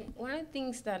 One of the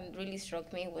things that really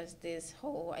struck me was this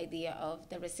whole idea of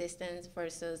the resistance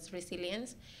versus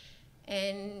resilience,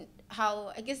 and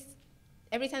how, I guess,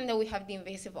 every time that we have the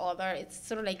invasive other, it's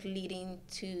sort of like leading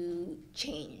to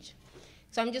change.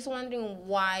 So I'm just wondering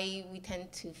why we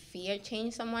tend to fear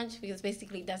change so much, because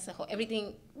basically that's the whole,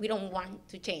 everything we don't want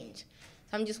to change.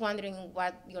 So I'm just wondering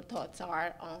what your thoughts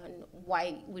are on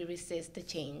why we resist the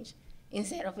change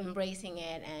instead of embracing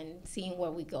it and seeing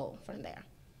where we go from there.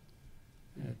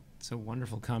 Yeah, it's a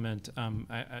wonderful comment.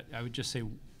 I would just say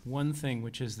one thing,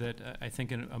 which is that I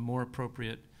think a more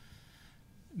appropriate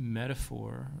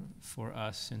metaphor for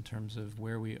us in terms of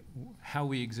how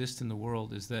we exist in the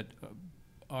world is that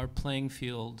our playing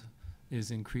field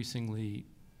is increasingly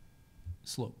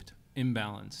sloped,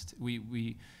 imbalanced.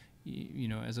 We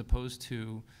as opposed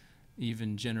to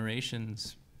even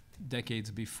generations,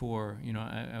 decades before.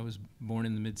 I was born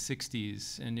in the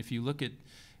mid-'60s, and if you look at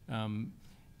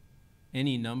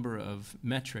any number of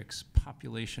metrics,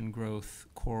 population growth,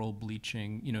 coral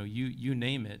bleaching, you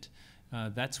name it,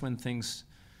 that's when things,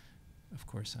 of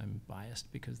course I'm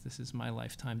biased because this is my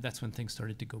lifetime, that's when things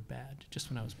started to go bad, just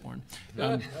when I was born.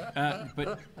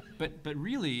 But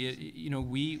really,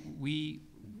 we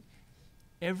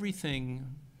everything,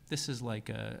 this is like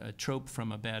a trope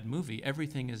from a bad movie,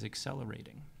 everything is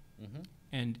accelerating. Mm-hmm.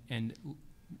 And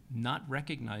not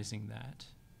recognizing that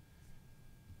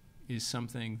is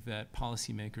something that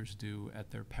policymakers do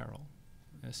at their peril,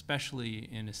 especially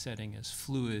in a setting as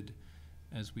fluid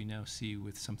as we now see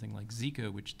with something like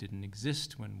Zika, which didn't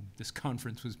exist when this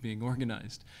conference was being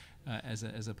organized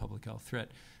as a public health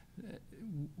threat.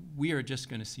 We are just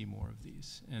going to see more of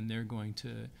these, and they're going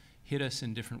to hit us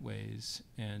in different ways.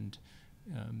 And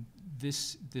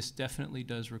this definitely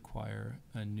does require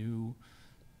a new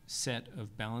set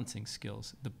of balancing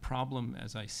skills. The problem,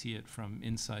 as I see it from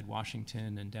inside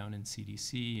Washington and down in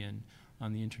CDC and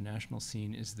on the international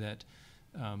scene, is that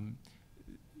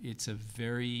it's a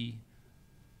very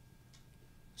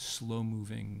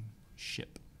slow-moving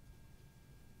ship.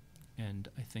 And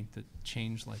I think that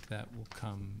change like that will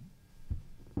come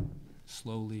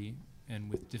slowly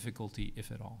and with difficulty, if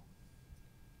at all.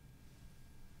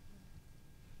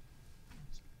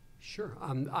 Sure.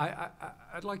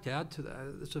 I'd like to add to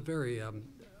that. It's a very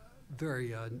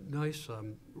nice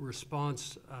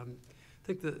response. I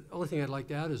think the only thing I'd like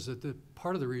to add is that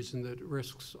part of the reason that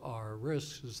risks are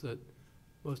risks is that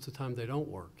most of the time they don't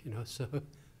work. So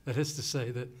that is to say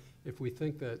that if we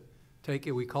think that,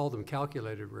 we call them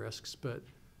calculated risks, but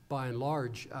by and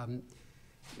large,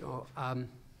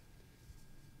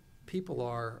 people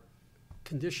are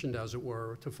conditioned, as it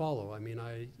were, to follow. I mean,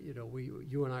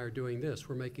 you and I are doing this.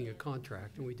 We're making a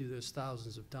contract, and we do this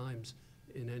thousands of times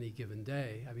in any given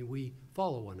day. I mean, we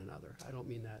follow one another. I don't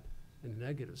mean that in a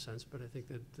negative sense, but I think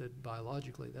that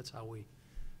biologically, that's how we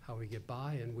get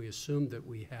by, and we assume that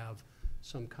we have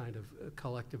some kind of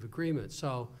collective agreement.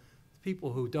 So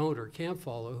people who don't or can't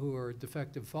follow, who are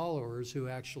defective followers, who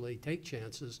actually take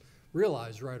chances,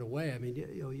 realize right away. I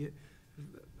mean,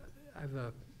 I have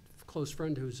a close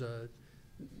friend who's a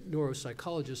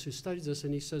neuropsychologist who studies this,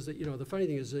 and he says that the funny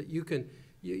thing is that you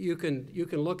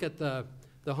can look at the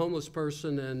homeless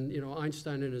person and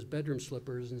Einstein in his bedroom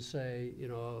slippers and say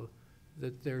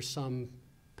that there's some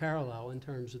parallel in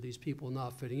terms of these people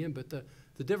not fitting in, but the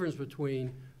difference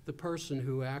between the the person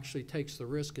who actually takes the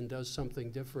risk and does something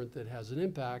different that has an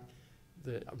impact,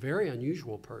 the very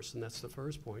unusual person, that's the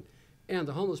first point, and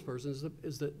the homeless person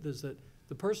is that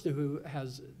the person who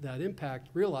has that impact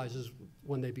realizes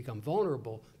when they become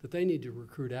vulnerable that they need to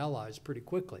recruit allies pretty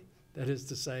quickly. That is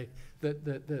to say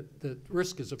that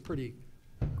risk is a pretty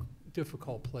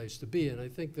difficult place to be. And I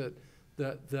think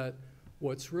that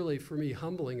what's really, for me,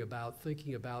 humbling about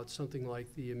thinking about something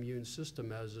like the immune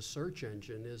system as a search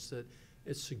engine is that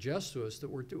it suggests to us that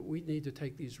we need to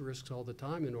take these risks all the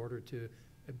time in order to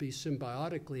be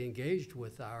symbiotically engaged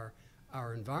with our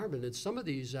environment. And some of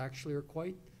these actually are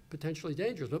quite potentially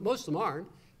dangerous, but most of them aren't.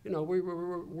 You know,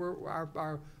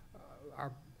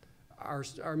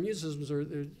 our immune systems are,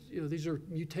 you know, these are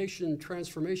mutation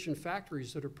transformation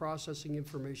factories that are processing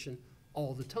information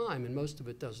all the time, and most of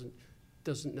it doesn't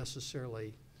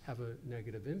necessarily have a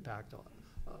negative impact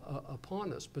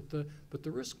upon us. But the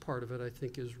risk part of it, I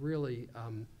think, is really,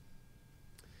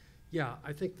 yeah,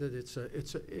 I think that it's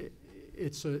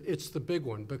the big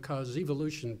one, because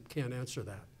evolution can't answer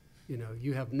that. You know,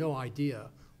 you have no idea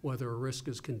whether a risk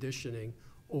is conditioning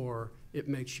or it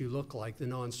makes you look like the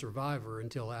non-survivor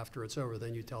until after it's over.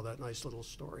 Then you tell that nice little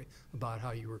story about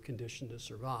how you were conditioned to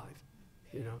survive,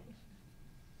 you know.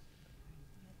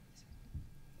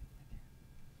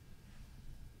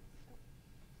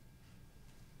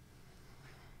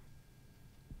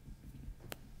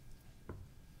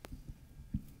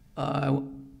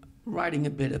 Writing a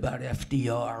bit about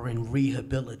FDR and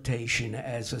rehabilitation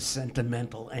as a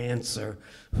sentimental answer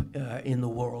in the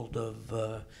world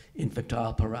of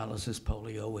infantile paralysis,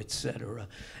 polio, etc.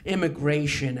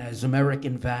 Immigration as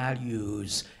American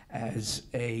values, as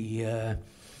the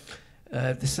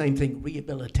same thing,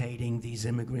 rehabilitating these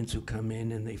immigrants who come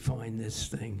in and they find this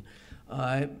thing.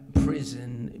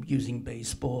 Prison, using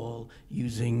baseball,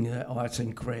 using arts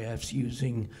and crafts,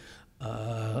 using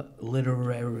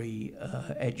literary,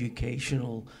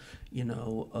 educational, you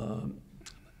know,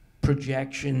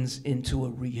 projections into a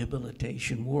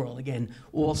rehabilitation world. Again,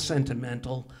 all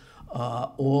sentimental,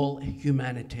 all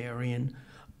humanitarian.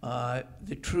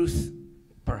 The truth,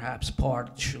 perhaps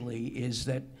partially, is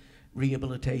that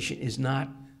rehabilitation is not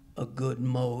a good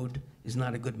mode, is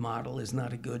not a good model, is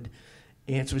not a good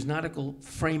answer, is not a good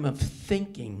frame of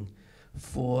thinking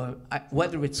for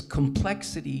whether it's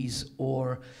complexities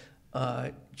or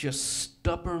just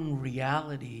stubborn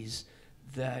realities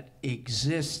that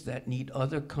exist that need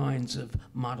other kinds of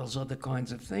models, other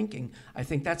kinds of thinking. I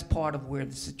think that's part of where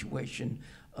the situation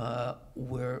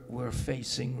we're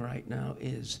facing right now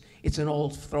is. It's an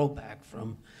old throwback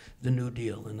from the New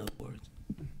Deal, in other words.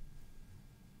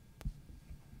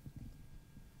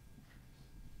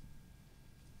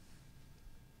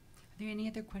 Are there any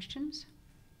other questions?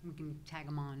 We can tag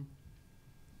them on.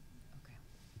 Okay.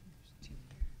 There's two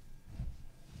here.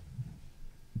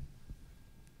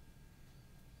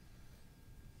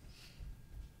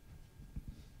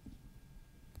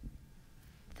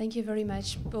 Thank you very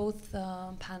much, both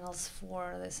panels,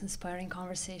 for this inspiring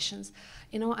conversations.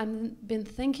 You know, I've been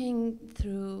thinking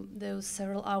through those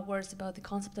several hours about the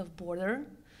concept of border,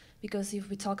 because if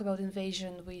we talk about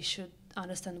invasion, we should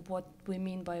understand what we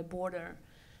mean by a border.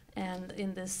 And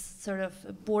in this sort of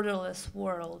borderless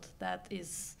world that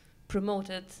is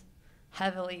promoted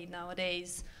heavily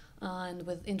nowadays, and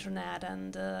with internet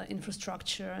and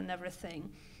infrastructure and everything,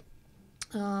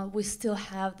 we still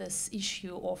have this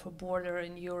issue of a border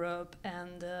in Europe,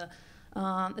 and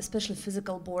especially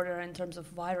physical border in terms of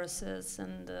viruses,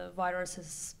 and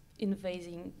viruses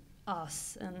invading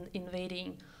us and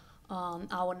invading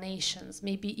our nations.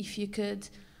 Maybe if you could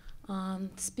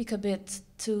speak a bit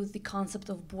to the concept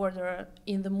of border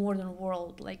in the modern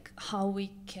world, like how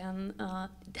we can,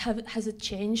 has it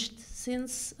changed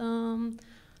since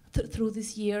through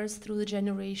these years, through the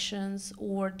generations,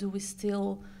 or do we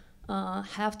still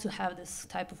have to have this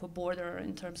type of a border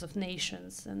in terms of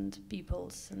nations and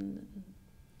peoples and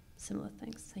similar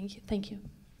things? Thank you. Thank you.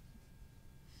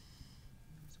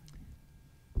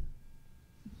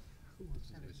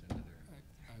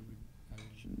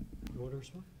 You want to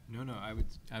respond? No,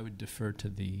 I would defer to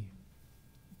the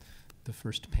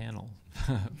first panel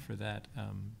for that.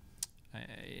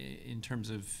 In terms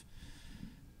of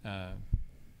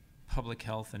public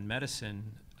health and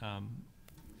medicine,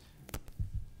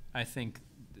 I think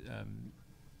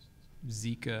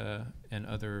Zika and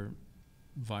other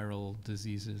viral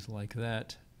diseases like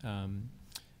that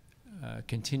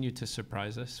continue to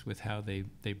surprise us with how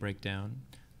they break down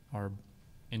our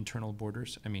internal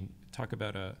borders. I mean, talk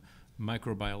about a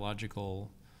microbiological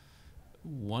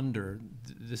wonder.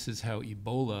 This is how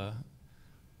Ebola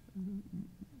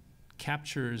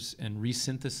captures and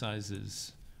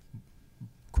resynthesizes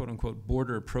quote-unquote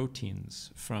border proteins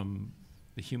from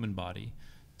the human body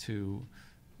to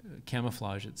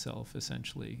camouflage itself,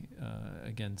 essentially,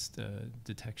 against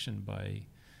detection by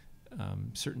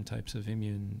certain types of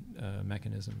immune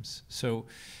mechanisms. So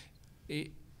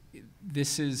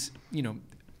this is,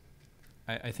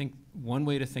 I think one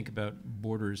way to think about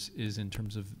borders is in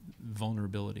terms of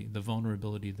vulnerability, the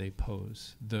vulnerability they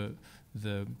pose.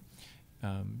 In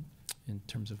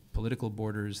terms of political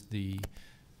borders, the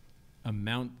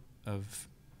amount of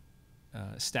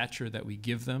stature that we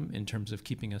give them in terms of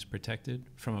keeping us protected.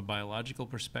 From a biological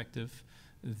perspective,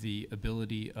 the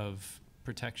ability of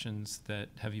protections that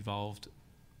have evolved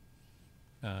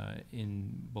in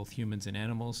both humans and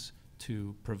animals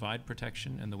to provide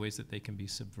protection and the ways that they can be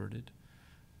subverted.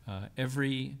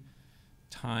 Every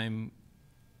time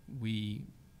we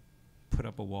put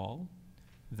up a wall,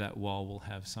 that wall will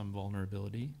have some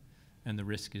vulnerability, and the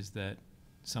risk is that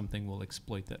something will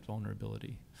exploit that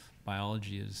vulnerability.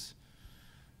 Biology is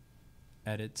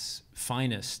at its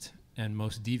finest and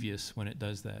most devious when it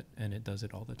does that, and it does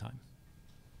it all the time.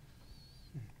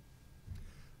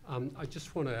 I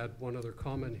just want to add one other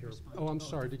comment here. Oh, I'm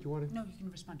sorry, did you want to? No, you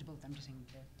can respond to both. I'm just saying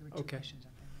there were two questions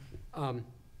up there.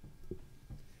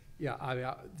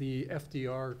 Yeah, the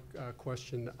FDR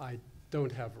question, I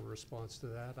don't have a response to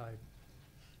that.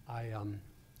 I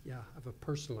have a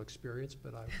personal experience,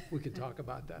 but we could talk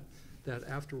about that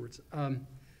afterwards.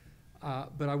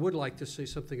 But I would like to say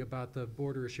something about the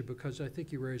border issue, because I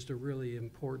think you raised a really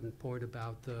important point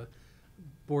about the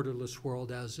borderless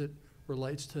world as it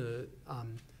relates to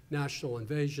national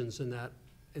invasions and that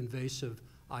invasive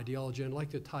ideology. And I'd like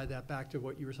to tie that back to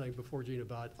what you were saying before, Gene,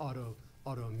 about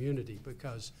autoimmunity,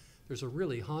 because there's a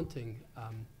really haunting,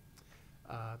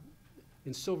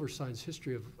 in Silversine's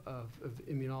history of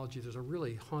immunology, there's a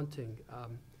really haunting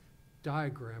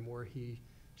diagram where he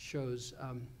shows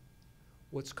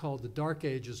what's called the dark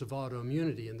ages of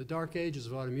autoimmunity. And the dark ages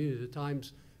of autoimmunity, the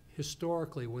times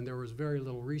historically when there was very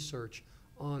little research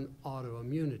on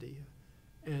autoimmunity.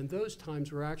 And those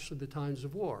times were actually the times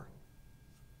of war,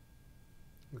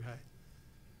 okay?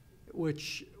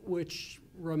 Which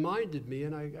reminded me,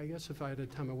 and I guess if I had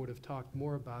had time I would have talked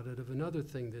more about it, of another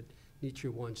thing that Nietzsche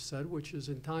once said, which is,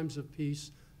 in times of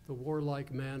peace, the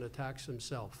warlike man attacks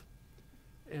himself.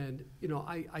 And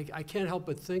I can't help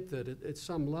but think that at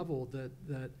some level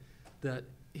that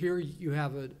here you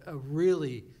have a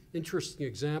really interesting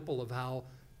example of how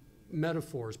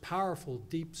metaphors, powerful,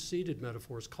 deep-seated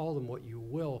metaphors, call them what you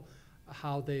will,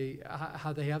 how they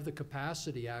have the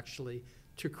capacity actually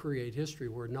to create history,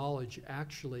 where knowledge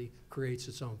actually creates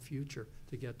its own future,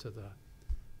 to get to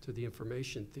the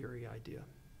information theory idea.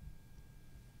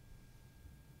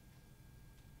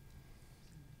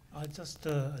 Just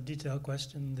a detailed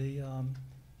question. The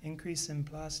increase in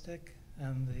plastic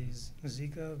and the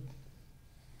Zika,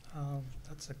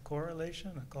 that's a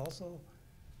correlation, a causal?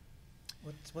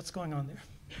 What's going on there?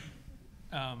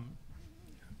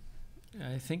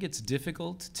 I think it's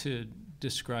difficult to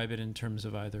describe it in terms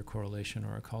of either correlation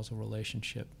or a causal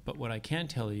relationship. But what I can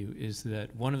tell you is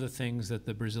that one of the things that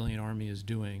the Brazilian army is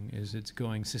doing is it's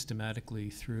going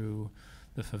systematically through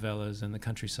the favelas and the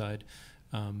countryside,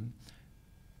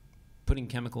 putting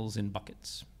chemicals in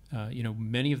buckets.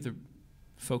 Many of the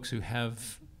folks who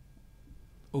have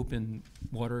open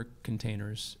water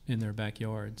containers in their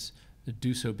backyards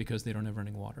do so because they don't have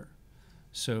running water.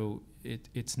 So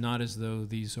it's not as though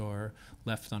these are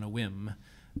left on a whim,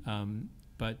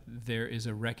 but there is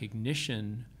a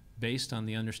recognition based on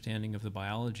the understanding of the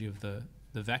biology of the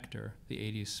vector, the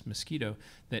Aedes mosquito,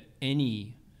 that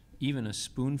even a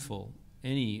spoonful,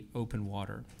 any open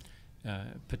water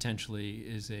potentially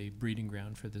is a breeding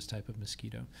ground for this type of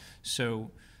mosquito.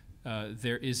 So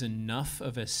there is enough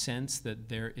of a sense that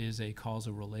there is a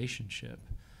causal relationship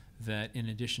that, in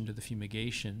addition to the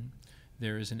fumigation,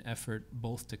 there is an effort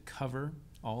both to cover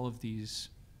all of these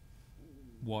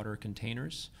water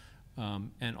containers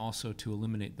and also to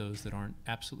eliminate those that aren't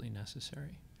absolutely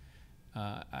necessary.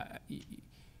 I'm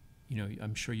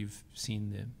sure you've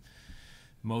seen the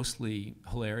mostly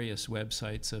hilarious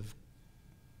websites of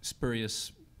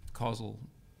spurious causal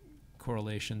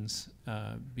correlations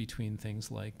between things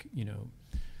like,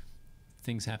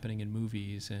 things happening in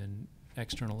movies and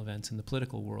external events in the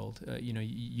political world.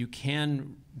 You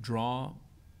can draw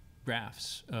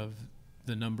graphs of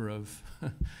the number of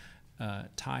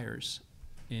tires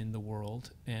in the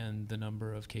world and the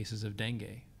number of cases of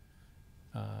dengue,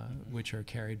 which are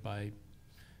carried by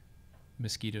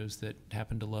mosquitoes that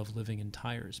happen to love living in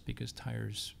tires, because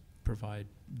tires provide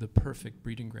the perfect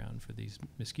breeding ground for these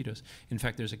mosquitoes. In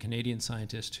fact, there's a Canadian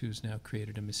scientist who's now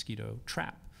created a mosquito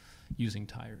trap using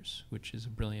tires, which is a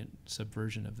brilliant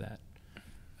subversion of that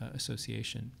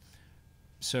association.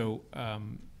 So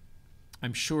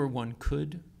I'm sure one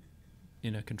could,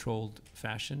 in a controlled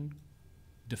fashion,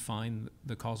 define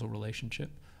the causal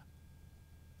relationship.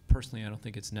 Personally, I don't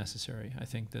think it's necessary. I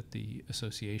think that the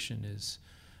association is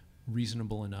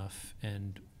reasonable enough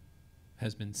and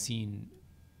has been seen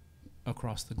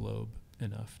across the globe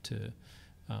enough to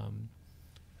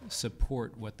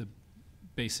support what the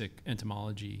basic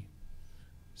entomology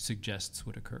suggests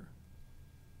would occur.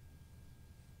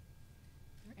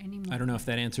 I don't know if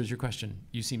that answers your question.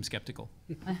 You seem skeptical.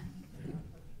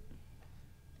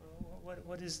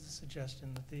 What is the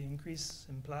suggestion? That the increase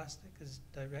in plastic is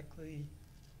directly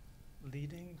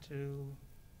leading to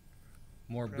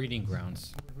more breeding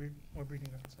grounds? More breeding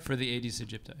grounds. For the Aedes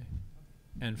aegypti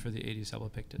and for the Aedes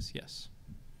albopictus, yes.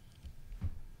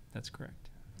 That's correct.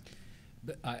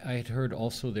 But I had heard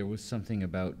also there was something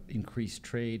about increased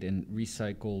trade and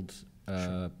recycled,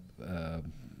 what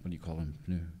do you call them?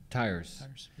 No, tires.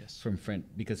 Tires, yes. From French,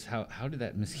 because how did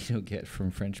that mosquito get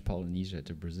from French Polynesia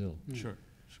to Brazil? Sure,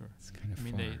 sure. It's kind of I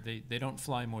far. mean, they don't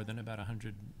fly more than about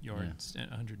 100 yards,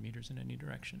 100 meters in any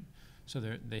direction. So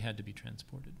they had to be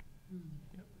transported.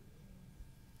 Yep.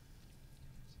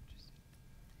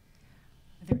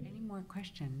 Are there any more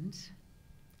questions?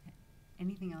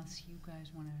 Anything else you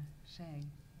guys want to say,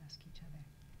 ask each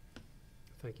other?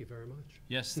 Thank you very much.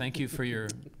 Yes, thank you for your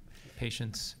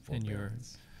patience and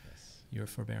Forbearance. your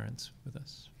forbearance with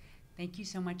us. Thank you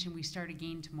so much, and we start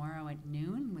again tomorrow at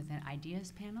noon with an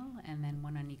ideas panel and then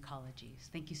one on ecologies.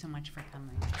 Thank you so much for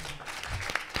coming.